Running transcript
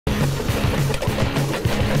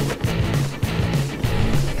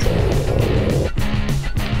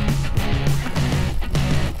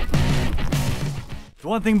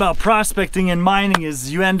one thing about prospecting and mining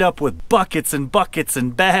is you end up with buckets and buckets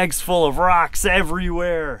and bags full of rocks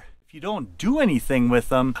everywhere. If you don't do anything with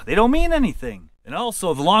them, they don't mean anything. And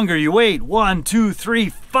also, the longer you wait, 1, 2, 3,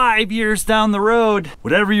 5 years down the road,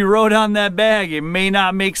 whatever you wrote on that bag, it may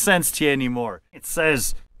not make sense to you anymore. It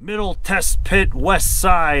says middle test pit west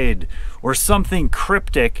side or something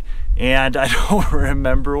cryptic, and I don't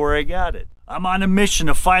remember where I got it. I'm on a mission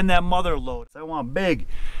to find that mother lode. I want big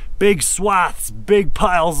swaths, big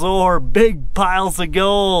piles of ore, big piles of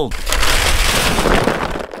gold.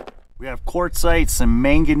 We have quartzite, some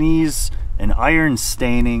manganese, and iron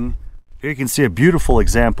staining. Here you can see a beautiful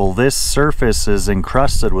example. This surface is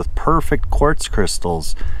encrusted with perfect quartz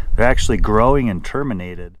crystals. They're actually growing and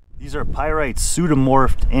terminated. These are pyrites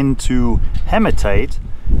pseudomorphed into hematite,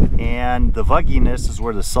 and the vugginess is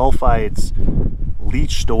where the sulfides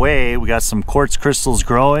leached away. We got some quartz crystals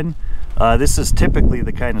growing. This is typically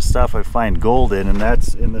the kind of stuff I find gold in, and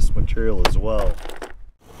that's in this material as well.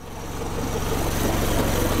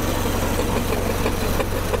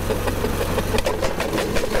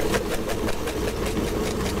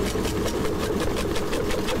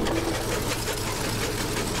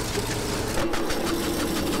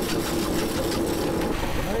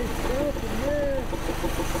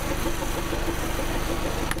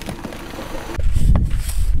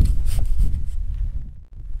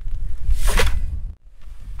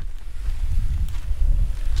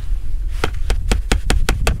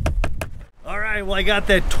 Well, I got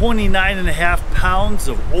that 29.5 pounds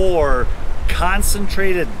of ore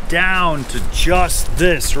concentrated down to just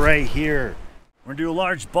this right here. We're gonna do a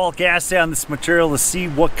large bulk assay on this material to see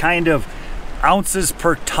what kind of ounces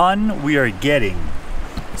per ton we are getting.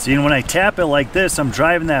 See, and when I tap it like this, I'm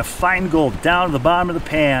driving that fine gold down to the bottom of the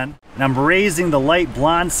pan, and I'm raising the light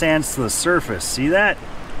blonde sands to the surface. See that?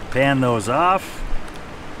 Pan those off,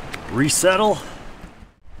 resettle,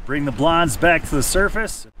 bring the blondes back to the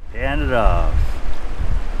surface, pan it off.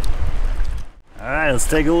 All right, let's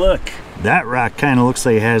take a look. That rock kind of looks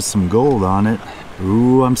like it has some gold on it.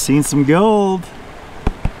 Ooh, I'm seeing some gold.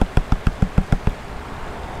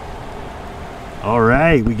 All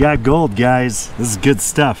right, we got gold, guys. This is good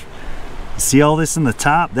stuff. See all this in the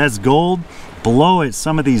top? That's gold. Below it,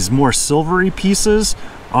 some of these more silvery pieces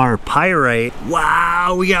are pyrite.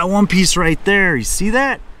 Wow, we got one piece right there. You see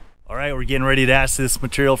that? All right, we're getting ready to assay this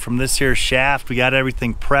material from this here shaft. We got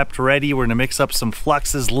everything prepped ready. We're gonna mix up some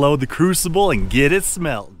fluxes, load the crucible, and get it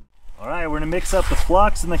smelting. All right, we're gonna mix up the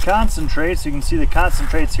flux and the concentrate. So you can see the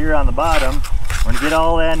concentrates here on the bottom. We're gonna get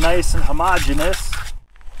all that nice and homogeneous.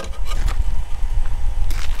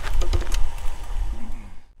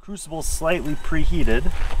 Crucible slightly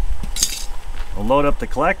preheated. We'll load up the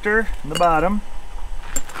collector in the bottom.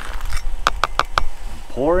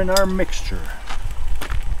 Pour in our mixture.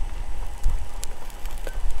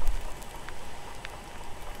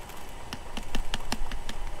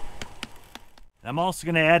 I'm also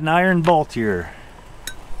going to add an iron bolt here.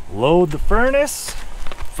 Load the furnace,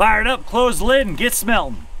 fire it up, close the lid, and get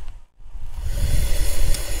smelting.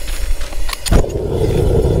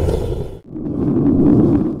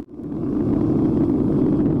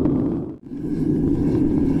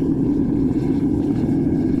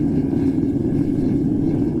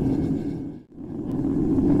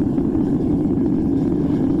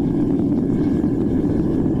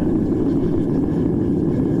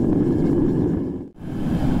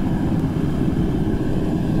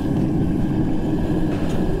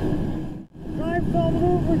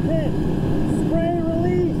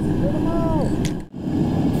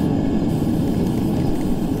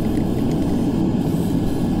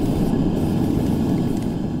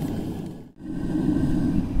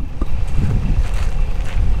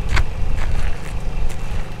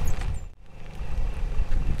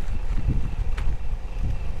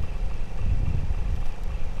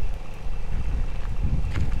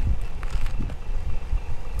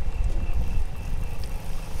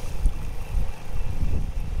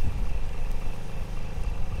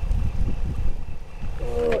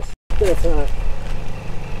 That's hot.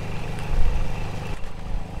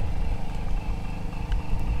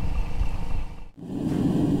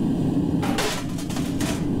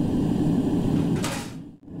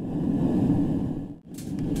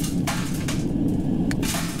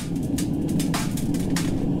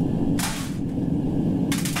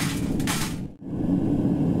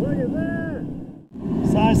 Look at that!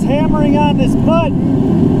 So I was hammering on this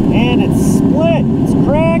button and it's split, it's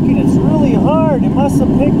cracking, it's really hard. It must have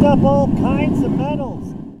picked up all kinds of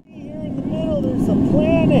metals. Here in the middle there's a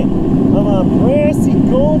planet of a brassy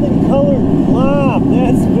golden colored blob.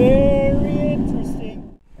 That's very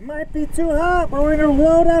interesting. It might be too hot, but we're gonna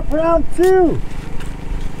load up round 2.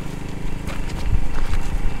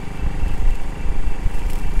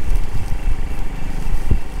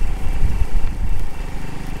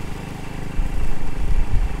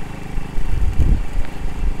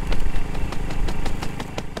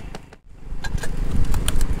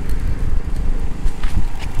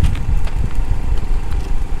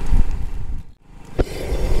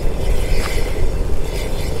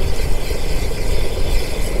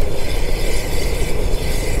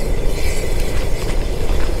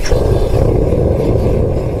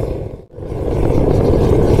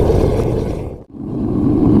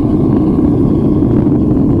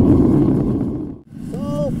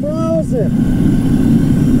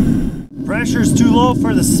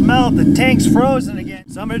 for the smelt. The tank's frozen again.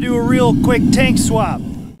 So I'm gonna do a real quick tank swap.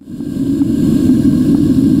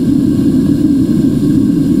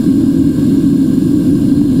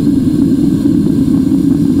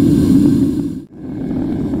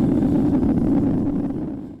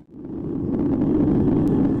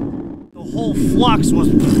 The whole flux was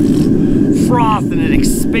froth and it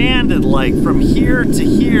expanded like from here to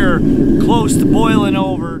here, close to boiling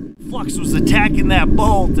over. Flux was attacking that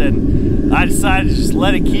bolt and I decided to just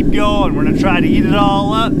let it keep going. We're gonna try to eat it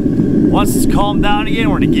all up. Once it's calmed down again,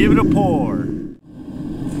 we're gonna give it a pour.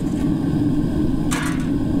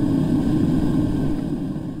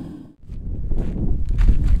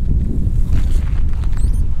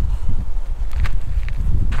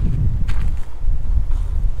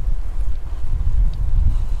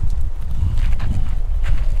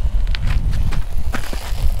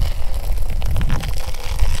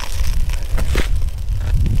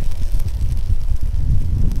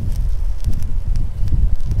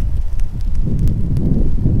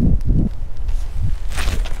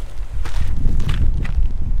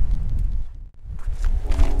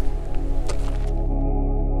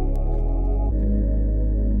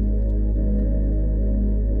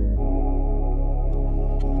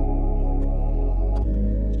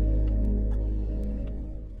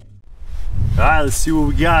 Alright, let's see what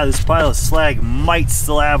we got. This pile of slag might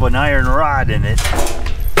still have an iron rod in it.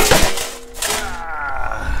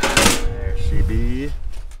 There she be.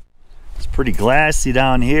 It's pretty glassy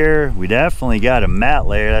down here. We definitely got a matte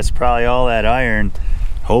layer. That's probably all that iron.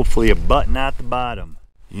 Hopefully a button at the bottom.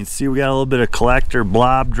 You can see we got a little bit of collector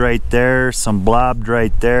blobbed right there, some blobbed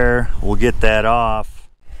right there. We'll get that off.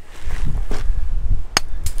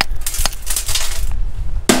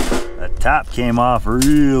 That top came off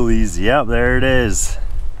real easy. Yep, there it is.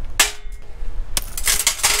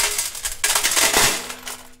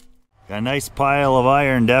 Got a nice pile of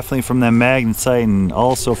iron, definitely from that magnesite and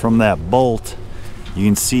also from that bolt. You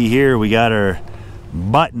can see here we got our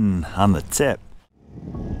button on the tip.